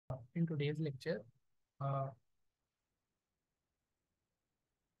In today's lecture, uh,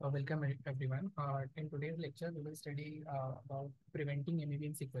 welcome everyone. In today's lecture, we will study about preventing MEV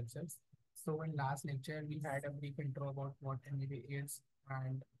in sequencers. So in last lecture, we had a brief intro about what MEV is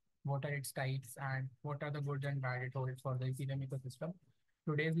and what are its types and what are the good and bad it holds for the ECM ecosystem.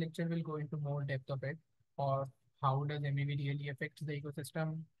 Today's lecture will go into more depth of it, or how does MEV really affect the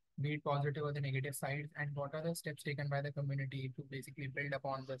ecosystem, be it positive or the negative sides, and what are the steps taken by the community to basically build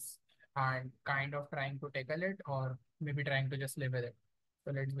upon this and kind of trying to tackle it or maybe trying to just live with it.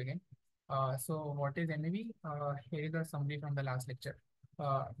 So let's begin. So what is MEV? Here is a summary from the last lecture.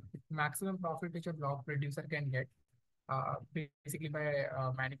 Uh, Maximum profit which a block producer can get basically by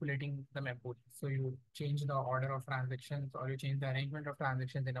manipulating the mempool. So you change the order of transactions or you change the arrangement of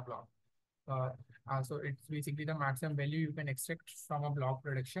transactions in a block. Uh, so it's basically the maximum value you can extract from a block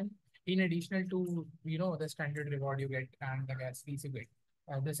production in addition to, the standard reward you get and the gas fees you get.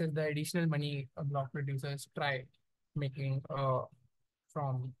 This is the additional money block producers try making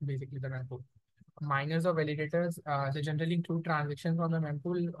from basically the mempool. Miners or validators, they generally include transactions on the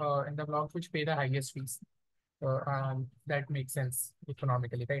mempool in the blocks which pay the highest fees. That makes sense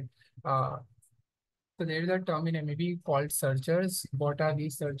economically, right? Uh, so there is a term in MEV called searchers. What are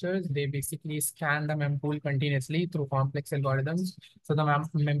these searchers? They basically scan the mempool continuously through complex algorithms. So the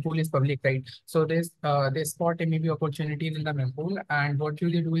mempool is public, right? So they spot MEV opportunities in the mempool, and what they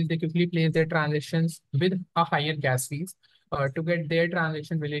do is they quickly place their transactions with a higher gas fees to get their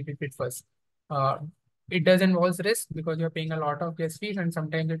transaction validated first. Uh, it does involve risk because you're paying a lot of gas fees, and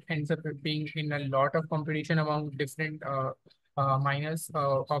sometimes it ends up being in a lot of competition among different miners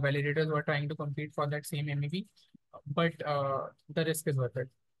or validators who are trying to compete for that same MEV, but the risk is worth it.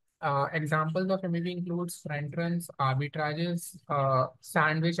 Examples of MEV includes front runs, arbitrages,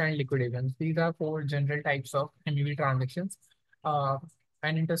 sandwich, and liquidations. These are four general types of MEV transactions. Uh,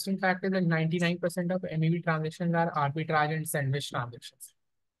 an interesting fact is that 99% of MEV transactions are arbitrage and sandwich transactions.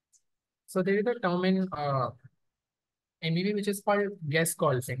 So there is a term in MEV, which is called guess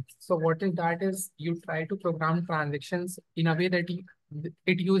golfing. So what is that is you try to program transactions in a way that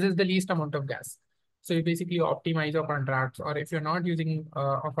it uses the least amount of gas. So you basically optimize your contracts, or if you're not using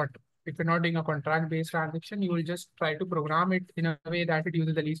if you're not doing a contract-based transaction, you will just try to program it in a way that it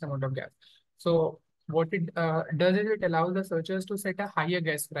uses the least amount of gas. So what it does is it allows the searchers to set a higher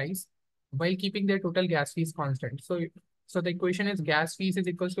gas price while keeping their total gas fees constant. So the equation is gas fees is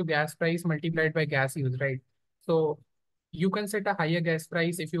equals to gas price multiplied by gas use, right? So you can set a higher gas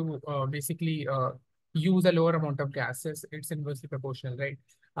price if you basically use a lower amount of gases. It's inversely proportional, right?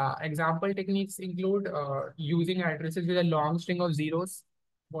 Example techniques include using addresses with a long string of zeros.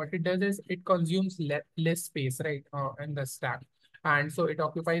 What it does is it consumes less space, right, in the stack. And so it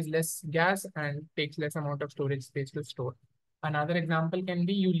occupies less gas and takes less amount of storage space to store. Another example can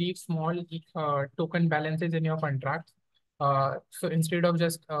be you leave small token balances in your contract. So instead of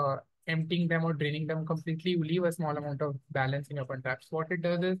just emptying them or draining them completely, you leave a small amount of balance in your contracts. What it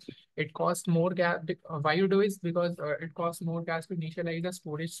does is it costs more gas. Why you do is because it costs more gas to initialize a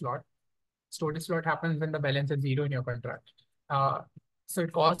storage slot. Storage slot happens when the balance is zero in your contract. Uh, so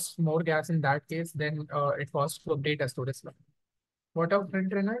it costs more gas in that case than it costs to update a storage slot. What are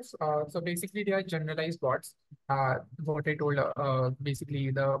front runners? So basically, they are generalized bots. What I told,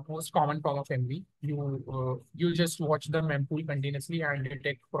 basically the most common form of MV. You just watch the mempool continuously and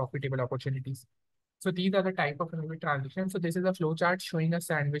detect profitable opportunities. So these are the type of MV transactions. So this is a flow chart showing a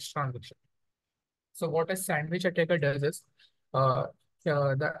sandwich transaction. So what a sandwich attacker does is, uh,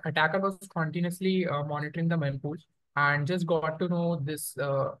 the attacker was continuously monitoring the mempool and just got to know this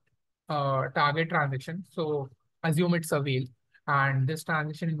target transaction. So assume it's a whale, and this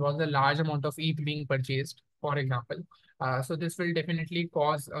transaction involves a large amount of ETH being purchased, for example. So this will definitely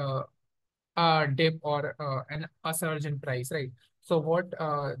cause a dip or a surge in price, right? So what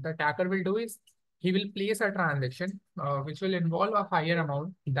the attacker will do is he will place a transaction which will involve a higher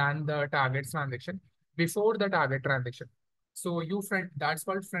amount than the target transaction before the target transaction. So that's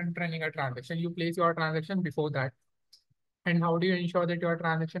called front running a transaction. You place your transaction before that. And how do you ensure that your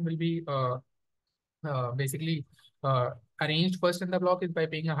transaction will be basically uh, arranged first in the block is by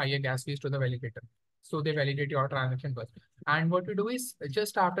paying a higher gas fees to the validator. So they validate your transaction first. And what you do is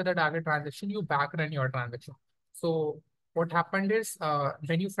just after the target transaction, you back run your transaction. So what happened is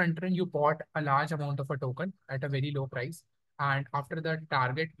when you front run, you bought a large amount of a token at a very low price. And after the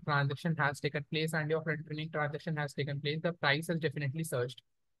target transaction has taken place and your front running transaction has taken place, the price has definitely surged.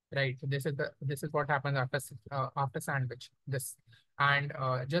 Right. So this is what happens after sandwich. This and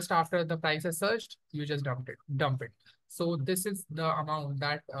just after the price has surged, you just dump it. So this is the amount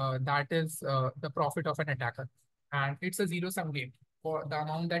that is the profit of an attacker, and it's a zero sum game. for the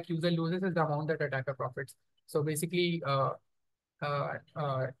amount that user loses is the amount that attacker profits. So basically,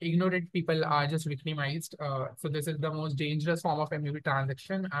 ignorant people are just victimized. So this is the most dangerous form of MEV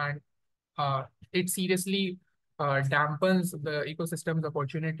transaction, and it seriously dampens the ecosystem's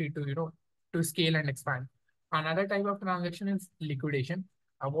opportunity to to scale and expand. Another type of transaction is liquidation.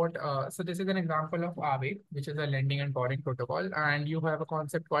 So this is an example of Aave, which is a lending and borrowing protocol, and you have a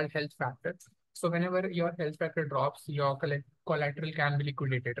concept called health factor. So whenever your health factor drops, your collateral can be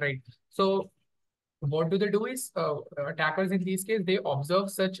liquidated, right? So what do they do is attackers in these cases, they observe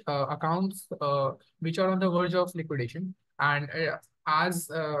such accounts which are on the verge of liquidation, and as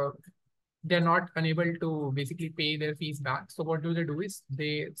they're not unable to basically pay their fees back. So what do they do is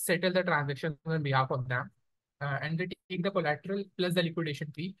they settle the transaction on behalf of them, and they take the collateral plus the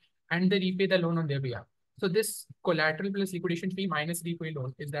liquidation fee, and they repay the loan on their behalf. So this collateral plus liquidation fee minus repay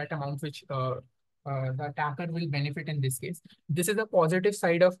loan is that amount which the attacker will benefit in this case. This is a positive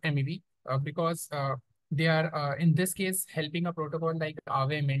side of MEV because they are in this case helping a protocol like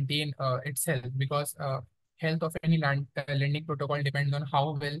Aave maintain its health, because health of any lending protocol depends on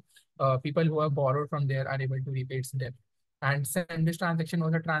how well people who have borrowed from there are able to repay its debt. And since this transaction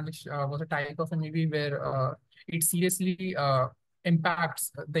was a type of MEV where it seriously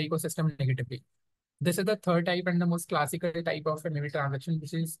impacts the ecosystem negatively. This is the third type and the most classical type of MEV transaction,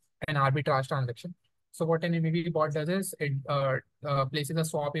 which is an arbitrage transaction. So what an MEV bot does is it places a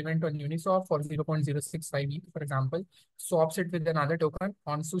swap event on Uniswap for 0.065 ETH, for example, swaps it with another token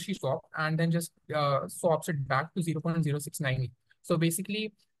on Sushi Swap, and then just swaps it back to 0.069 ETH. So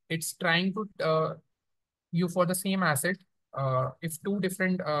basically, it's trying to you for the same asset. If two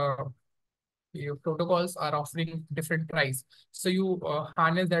different your protocols are offering different price. So you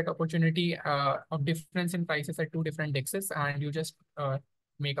harness that opportunity of difference in prices at two different dexes, and you just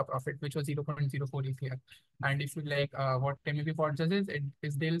make a profit, which was 0.04 here. And if you like, what MEV bot does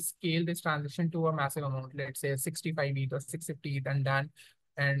is, they'll scale this transaction to a massive amount, let's say 65 ETH or 650 ETH, and then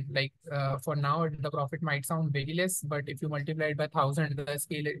for now, the profit might sound very less, but if you multiply it by 1,000, the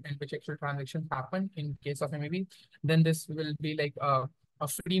scale in which actual transactions happen in case of MEV, then this will be like a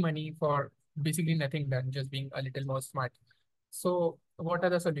free money for basically nothing than just being a little more smart. So what are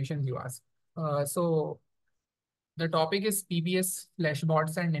the solutions, you ask? So the topic is PBS,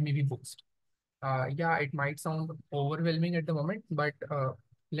 Flashbots, and MEV Boost. Yeah, it might sound overwhelming at the moment, but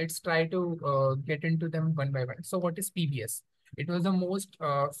let's try to get into them one by one. So what is PBS? It was the most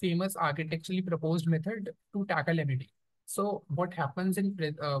famous architecturally proposed method to tackle MEV. So what happened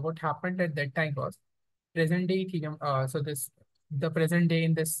at that time was present day Ethereum. The present day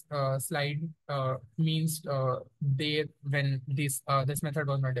in this slide means they when this method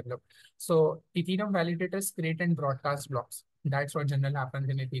was not developed. So Ethereum validators create and broadcast blocks. That's what generally happens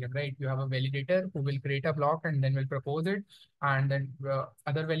in Ethereum, right? You have a validator who will create a block and then will propose it, and then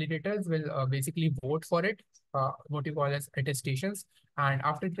other validators will basically vote for it, what you call as attestations. And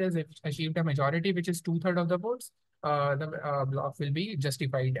after it has achieved a majority, which is 2/3 of the votes, the block will be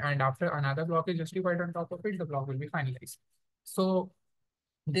justified. And after another block is justified on top of it, the block will be finalized. So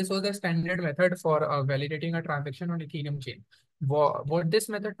this was the standard method for validating a transaction on Ethereum chain. What this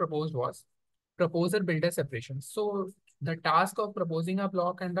method proposed was proposer-builder separation. So the task of proposing a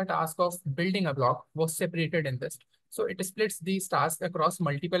block and the task of building a block was separated in this. So it splits these tasks across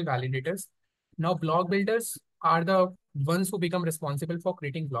multiple validators. Now block builders are the ones who become responsible for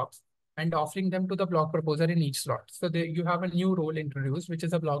creating blocks and offering them to the block proposer in each slot. So you have a new role introduced, which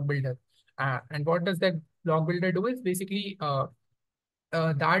is a block builder. And what does that block builder do is basically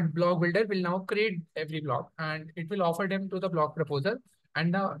that block builder will now create every block and it will offer them to the block proposer,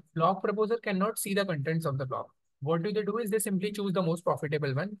 and the block proposer cannot see the contents of the block. What do? Is they simply choose the most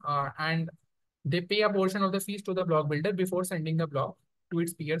profitable one and they pay a portion of the fees to the block builder before sending the block to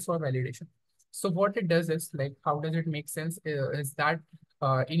its peers for validation. So what it does is, like, how does it make sense is that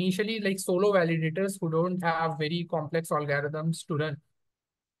initially, like, solo validators who don't have very complex algorithms to run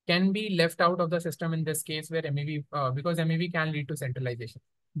can be left out of the system in this case where MEV, because MEV can lead to centralization.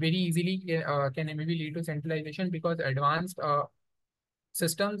 Very easily can MEV lead to centralization because advanced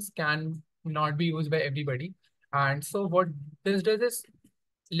systems can not be used by everybody. And so what this does is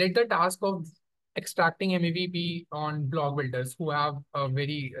let the task of extracting MEV be on block builders who have a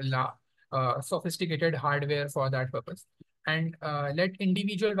very sophisticated hardware for that purpose. And let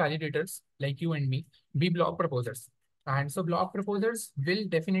individual validators like you and me be block proposers. And so block proposers will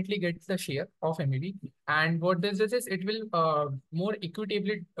definitely get the share of MEV. And what this does is it will more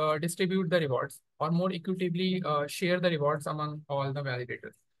equitably distribute the rewards, or more equitably share the rewards among all the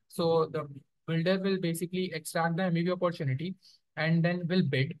validators. So the builder will basically extract the MEV opportunity and then will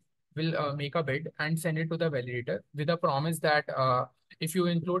bid. will make a bid and send it to the validator with a promise that if you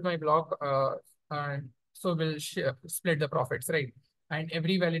include my block, and so we'll split the profits, right? And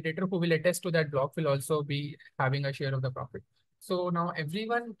every validator who will attest to that block will also be having a share of the profit. So now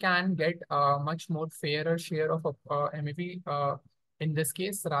everyone can get a much more fairer share of MEV in this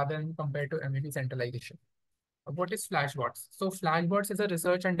case rather than compared to MEV centralization. What is Flashbots? So Flashbots is a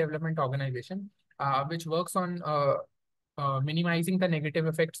research and development organization which works on minimizing the negative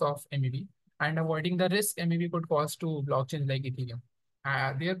effects of MEV and avoiding the risk MEV could cause to blockchains like Ethereum.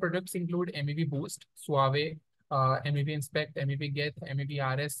 Their products include MEV Boost, SUAVE, MEV Inspect, MEV Get, MEV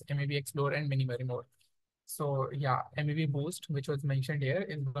RS, MEV Explore, and many, many more. So yeah, MEV Boost, which was mentioned here,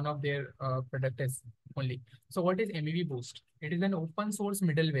 is one of their products only. So what is MEV Boost? It is an open source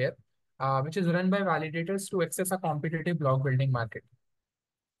middleware which is run by validators to access a competitive block building market.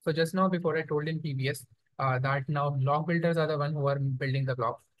 So just now before I told in PBS that now block builders are the one who are building the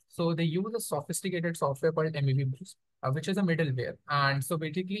block. So they use a sophisticated software called MEV Boost, which is a middleware. And so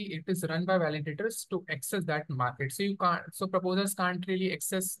basically it is run by validators to access that market. So you can't, so proposers can't really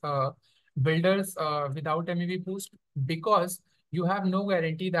access builders without MEV Boost because you have no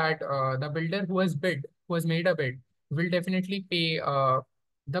guarantee that the builder who has bid, who has made a bid, will definitely pay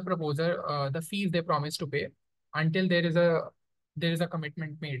the proposer the fees they promised to pay until there is a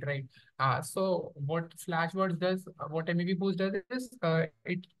commitment made, right? So what Flashbots does, what MEV Boost does is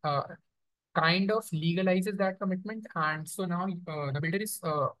it kind of legalizes that commitment, and so now the builder is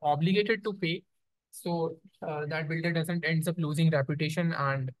obligated to pay, so that builder doesn't ends up losing reputation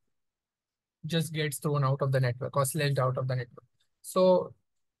and just gets thrown out of the network or sledged out of the network. So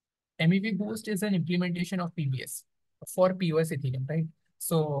MEV Boost is an implementation of PBS for POS Ethereum, right?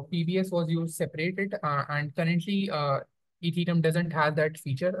 So PBS was used separated, and currently Ethereum doesn't have that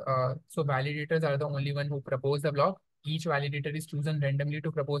feature. So validators are the only one who propose the block. Each validator is chosen randomly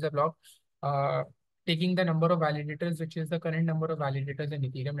to propose a block, uh, taking the number of validators, which is the current number of validators in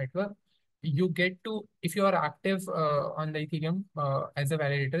Ethereum network. You get to, if you are active on the Ethereum as a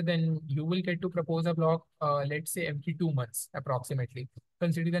validator, then you will get to propose a block, let's say every 2 months approximately,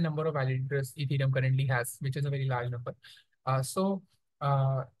 considering the number of validators Ethereum currently has, which is a very large number. So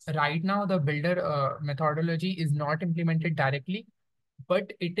right now, the builder methodology is not implemented directly,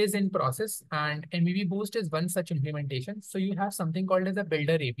 but it is in process. And MEV Boost is one such implementation. So you have something called as a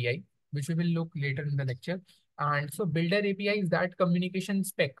builder API, which we will look later in the lecture. And so builder API is that communication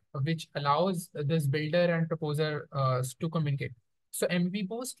spec which allows this builder and proposer to communicate. So MEV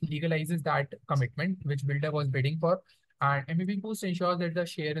Boost legalizes that commitment which builder was bidding for, and MEV Boost ensures that the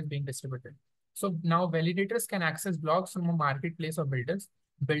share is being distributed. So now validators can access blocks from a marketplace of builders.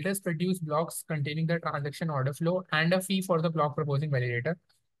 Builders produce blocks containing the transaction order flow and a fee for the block proposing validator.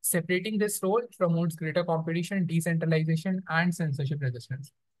 Separating this role promotes greater competition, decentralization, and censorship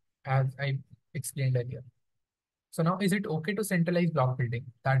resistance, as I explained earlier. So now, is it okay to centralize block building?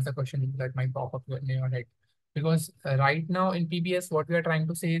 That's the question that might pop up in your head. Because right now in PBS, what we are trying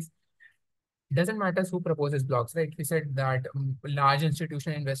to say is it doesn't matter who proposes blocks, right? We said that large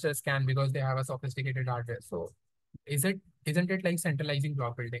institutional investors can because they have a sophisticated hardware. So isn't it like centralizing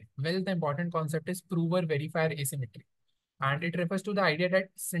block building? Well, the important concept is prover verifier asymmetry. And it refers to the idea that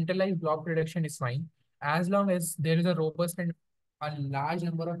centralized block production is fine as long as there is a robust and a large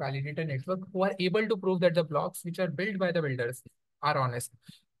number of validator network who are able to prove that the blocks which are built by the builders are honest.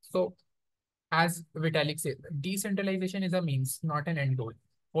 So as Vitalik said, decentralization is a means, not an end goal.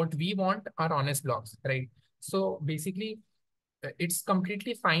 What we want are honest blocks, right? So basically, it's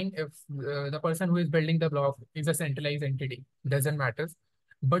completely fine if the person who is building the block is a centralized entity. Doesn't matter.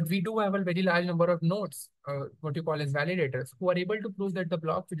 But we do have a very large number of nodes, what you call as validators, who are able to prove that the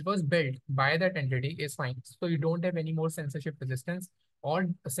block which was built by that entity is fine. So you don't have any more censorship resistance or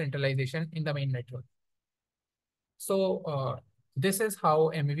centralization in the main network. So this is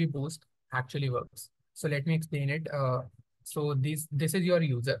how MEV Boost actually works. So let me explain it. So this is your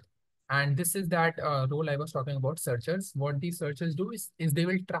user. And this is that role I was talking about, searchers. What these searchers do is they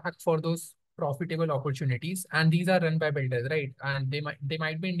will track for those profitable opportunities. And these are run by builders, right? And they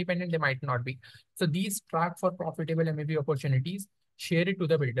might be independent, they might not be. So these track for profitable MEV opportunities, share it to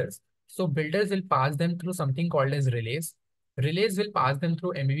the builders. So builders will pass them through something called as relays. Relays will pass them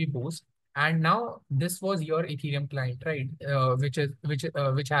through MEV Boost, and now this was your Ethereum client, right? Which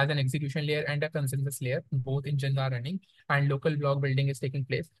has an execution layer and a consensus layer. Both engines are running, and local block building is taking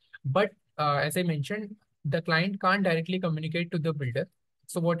place. But as I mentioned, the client can't directly communicate to the builder.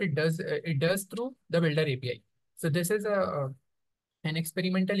 So what it does through the builder API. So this is an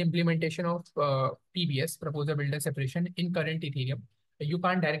experimental implementation of PBS, Proposer Builder Separation, in current Ethereum. You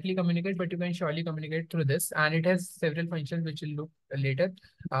can't directly communicate, but you can surely communicate through this. And it has several functions which will look later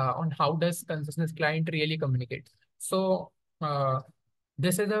on how does consensus client really communicate. So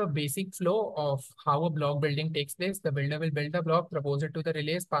this is a basic flow of how a block building takes place. The builder will build a block, propose it to the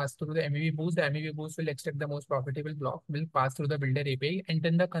relays, pass through the MEV boost. The MEV boost will extract the most profitable block, will pass through the builder API, and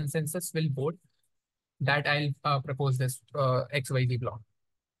then the consensus will vote that I'll propose this XYZ block.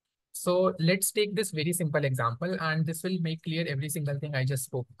 So let's take this very simple example, and this will make clear every single thing I just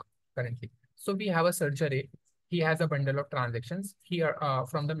spoke currently. So we have a search array. He has a bundle of transactions. Here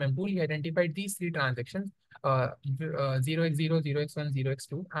from the mempool, he identified these three transactions, 0x0, 0x1,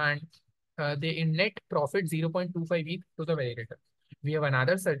 0x2, and they in net profit 0.25 ETH to the validator. We have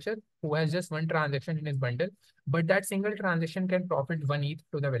another searcher who has just one transaction in his bundle, but that single transaction can profit 1 ETH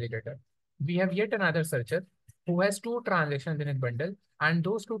to the validator. We have yet another searcher who has two transactions in his bundle, and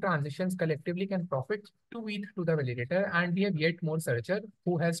those two transactions collectively can profit 2 ETH to the validator. And we have yet more searcher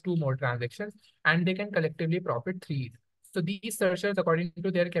who has two more transactions, and they can collectively profit 3 ETH. So these searchers, according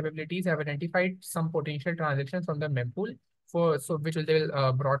to their capabilities, have identified some potential transactions from the mempool which they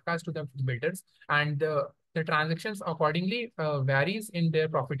will broadcast to the builders, and the transactions accordingly varies in their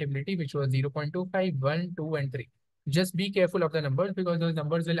profitability, which was 0.25, 1, 2, and 3. Just be careful of the numbers because those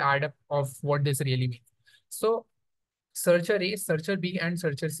numbers will add up of what this really means. So searcher A, searcher B, and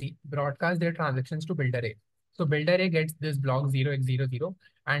searcher C broadcast their transactions to builder A. So builder A gets this block 0x00,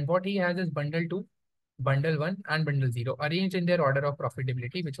 and what he has is bundle 2, bundle 1, and bundle 0 arranged in their order of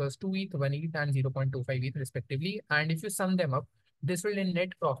profitability, which was 2 ETH, 1 ETH, and 0.25 ETH respectively. And if you sum them up, this will in net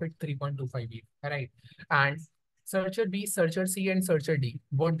profit 3.25 ETH, right? And searcher B, searcher C, and searcher D,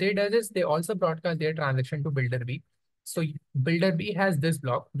 what they does is they also broadcast their transaction to builder B. So builder B has this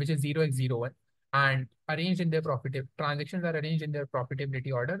block, which is 0x01, and arranged in their transactions are arranged in their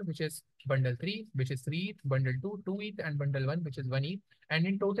profitability order, which is bundle 3, which is 3 ETH, bundle 2, 2 ETH, and bundle 1, which is 1 ETH. And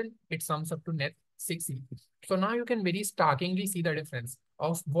in total, it sums up to net 6 ETH. So now you can very starkly see the difference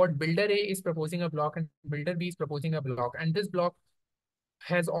of what builder A is proposing a block and builder B is proposing a block. And this block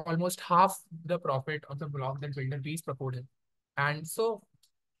has almost half the profit of the block that builder B is proposing. And so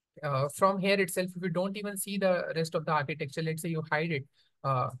from here itself, if you don't even see the rest of the architecture, let's say you hide it,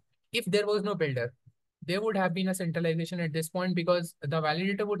 if there was no builder, there would have been a centralization at this point because the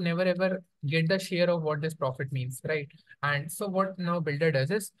validator would never ever get the share of what this profit means, right? And so what now builder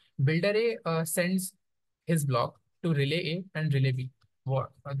does is builder A sends his block to relay A and relay B.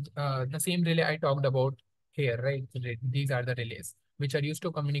 The same relay I talked about here, right? These are the relays which are used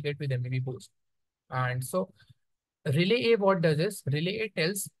to communicate with MEV boost. And so relay A, what does is relay A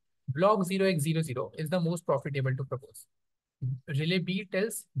tells block 0x00 is the most profitable to propose. Relay B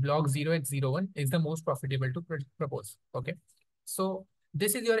tells block 0x01 is the most profitable to propose. Okay. So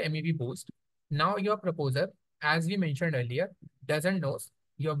this is your MEV boost. Now your proposer, as we mentioned earlier, doesn't know,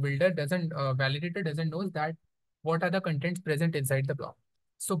 your builder doesn't, validator doesn't know that what are the contents present inside the block.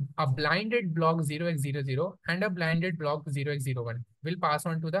 So a blinded block 0x00 and a blinded block 0x01 will pass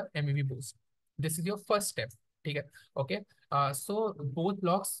on to the MEV boost. This is your first step. Okay. So both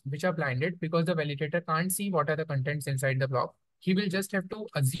blocks which are blinded, because the validator can't see what are the contents inside the block, he will just have to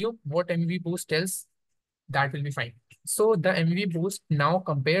assume what MEV boost tells. That will be fine. So the MEV boost now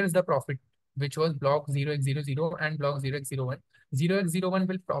compares the profit, which was block 0x00 and block 0x01. 0x01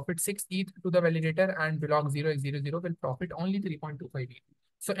 will profit 6 ETH to the validator, and block 0x00 will profit only 3.25 ETH.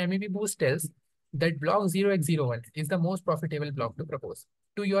 So MEV boost tells that block 0x01 is the most profitable block to propose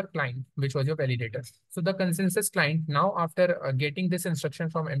to your client, which was your validator. So the consensus client now, after getting this instruction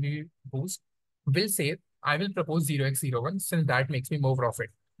from MEV boost, will say, I will propose 0x01 since that makes me more profit,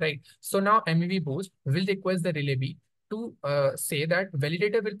 right? So now MEV boost will request the relay B to say that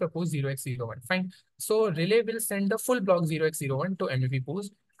validator will propose 0x01. Fine. So relay will send the full block 0x01 to MEV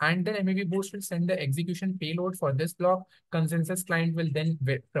boost, and then MEV boost will send the execution payload for this block. Consensus client will then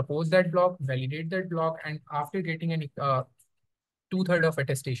propose that block, validate that block, and after getting an 2/3 of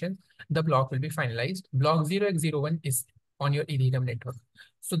attestation, the block will be finalized. Block 0x01 is on your Ethereum network.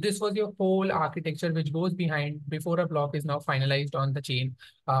 So this was your whole architecture which goes behind before a block is now finalized on the chain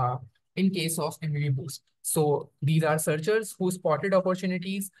in case of MEV boost. So these are searchers who spotted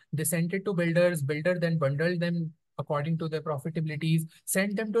opportunities, they sent it to builders, builder then bundled them according to their profitabilities,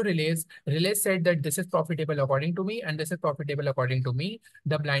 sent them to relays. Relays said that this is profitable according to me and this is profitable according to me.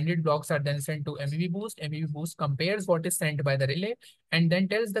 The blinded blocks are then sent to MEV boost. MEV boost compares what is sent by the relay and then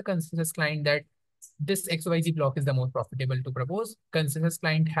tells the consensus client that this XYZ block is the most profitable to propose. Consensus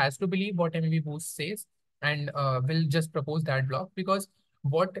client has to believe what MEV boost says and will just propose that block, because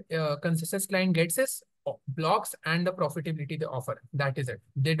what consensus client gets is blocks and the profitability they offer. That is it.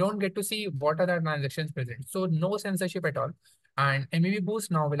 They don't get to see what are the transactions present. So no censorship at all. And MEV boost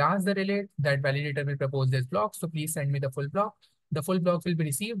now will ask the relay that validator will propose this block. So please send me the full block. The full block will be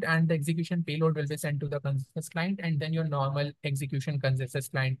received and the execution payload will be sent to the consensus client. And then your normal execution consensus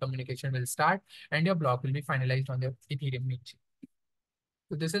client communication will start and your block will be finalized on the Ethereum main chain.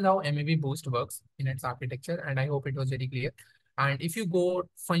 So this is how MEV boost works in its architecture. And I hope it was very clear. And if you go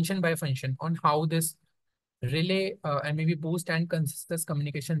function by function on how this relay MEV boost and consensus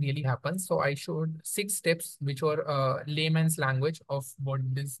communication really happens. So I showed 6 steps, which were layman's language of what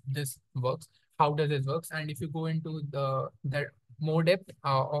this works. How does this works? And if you go into the more depth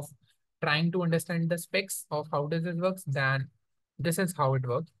of trying to understand the specs of how does this works, then this is how it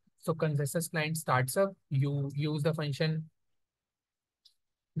works. So consensus client starts up. You use the function.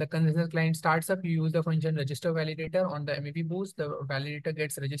 The consensus client starts up, you use the function register validator on the MEV boost, the validator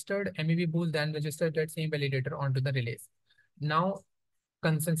gets registered, MEV boost then registers that same validator onto the relays. Now,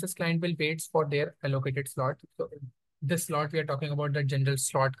 consensus client will wait for their allocated slot. So this slot, we are talking about the general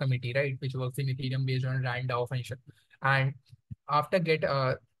slot committee, right? Which works in Ethereum based on RANDAO function. And after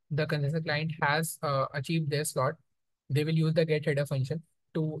the consensus client has achieved their slot, they will use the get header function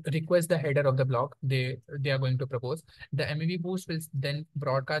to request the header of the block they are going to propose. The MEV boost will then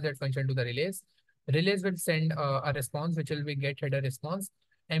broadcast that function to the relays. Relays will send a response, which will be get header response.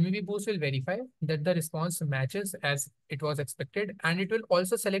 MEV boost will verify that the response matches as it was expected, and it will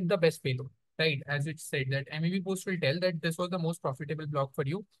also select the best payload, right? As it said that MEV boost will tell that this was the most profitable block for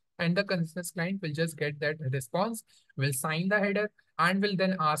you, and the consensus client will just get that response, will sign the header, and will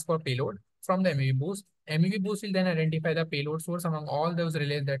then ask for payload from the MEV boost. MEV boost will then identify the payload source among all those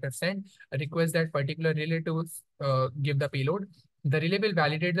relays that have sent, request that particular relay to give the payload. The relay will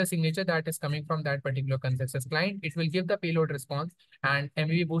validate the signature that is coming from that particular consensus client. It will give the payload response, and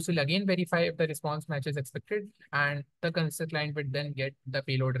MEV boost will again verify if the response matches expected, and the consensus client will then get the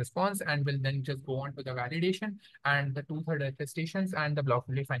payload response and will then just go on to the validation and the 2/3 attestations, and the block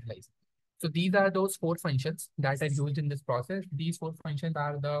will be finalized. So these are those 4 functions that are used in this process. These 4 functions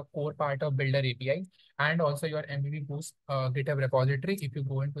are the core part of Builder API and also your MEV Boost GitHub repository. If you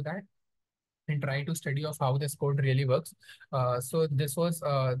go into that and try to study of how this code really works. So this was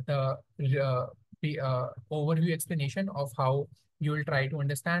the overview explanation of how you will try to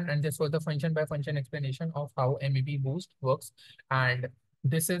understand. And this was the function by function explanation of how MEV Boost works. And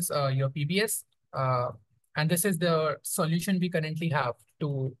this is your PBS. And this is the solution we currently have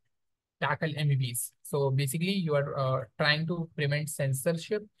to tackle MEVs. So basically, you are trying to prevent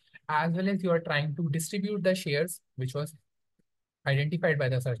censorship as well as you are trying to distribute the shares, which was identified by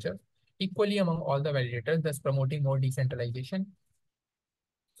the searcher, equally among all the validators, thus promoting more decentralization.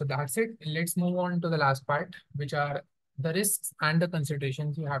 So that's it. Let's move on to the last part, which are the risks and the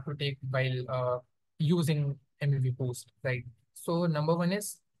considerations you have to take while using MEV Boost, right? So number one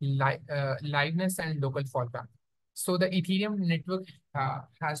is liveness and local fallback. So the Ethereum network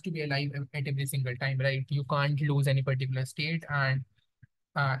has to be alive at every single time, right? You can't lose any particular state, and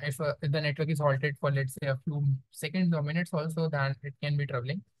if the network is halted for, let's say, a few seconds or minutes also, then it can be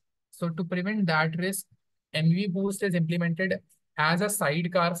troubling. So to prevent that risk, MEV Boost is implemented as a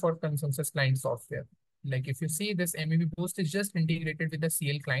sidecar for consensus client software. Like if you see this MEV Boost is just integrated with the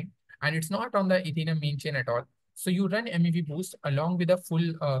CL client and it's not on the Ethereum main chain at all. So you run MEV Boost along with a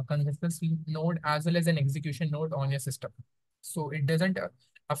full consensus node as well as an execution node on your system. So it doesn't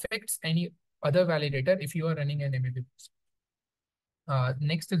affect any other validator if you are running an MEV Boost.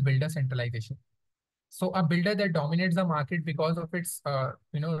 Next is builder centralization. So a builder that dominates the market because of its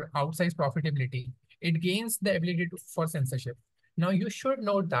outsized profitability, it gains the ability for censorship. Now you should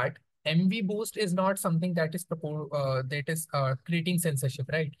note that MEV Boost is not something that is creating censorship,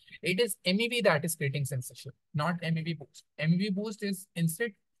 right? It is MEV that is creating censorship, not MEV Boost. MEV Boost is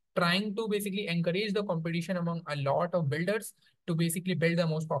instead trying to basically encourage the competition among a lot of builders to basically build the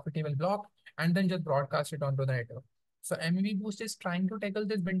most profitable block and then just broadcast it onto the network. So MEV Boost is trying to tackle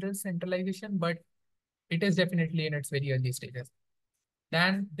this builder centralization, but it is definitely in its very early stages.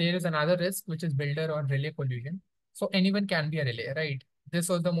 Then there is another risk, which is builder or relay collusion. So anyone can be a relay, right? This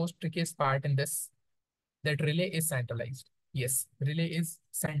was the most trickiest part in this, that relay is centralized. Yes, relay is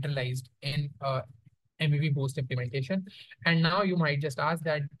centralized in MEV Boost implementation. And now you might just ask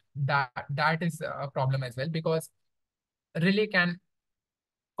that is a problem as well, because relay can,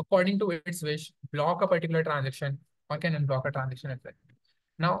 according to its wish, block a particular transaction or can unblock a transaction as well.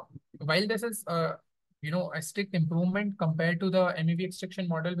 Now, while this is a strict improvement compared to the MEV extraction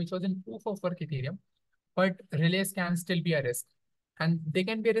model, which was in proof of work Ethereum, but relays can still be a risk. And they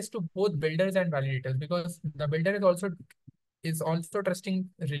can be a risk to both builders and validators, because the builder is also trusting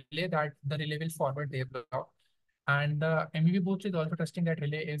relay that the relay will forward their block. And the MEV boost is also trusting that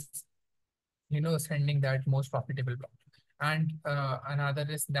relay is sending that most profitable block. And another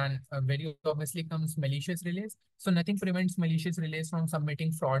is then very obviously comes malicious relays. So nothing prevents malicious relays from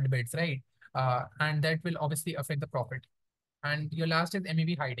submitting fraud bids, right? And that will obviously affect the profit. And your last is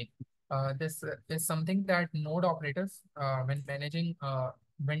MEV hiding. This is something that node operators,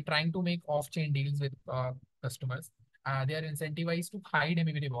 when trying to make off-chain deals with customers, they are incentivized to hide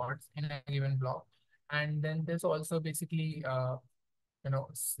MEV rewards in a given block. And then this also basically,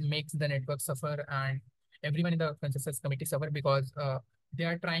 makes the network suffer, and everyone in the consensus committee suffer, because they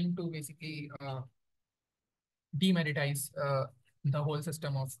are trying to basically demonetize the whole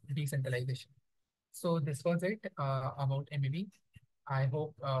system of decentralization. So this was it about MEV. I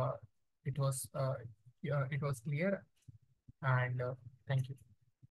hope it was clear, and thank you.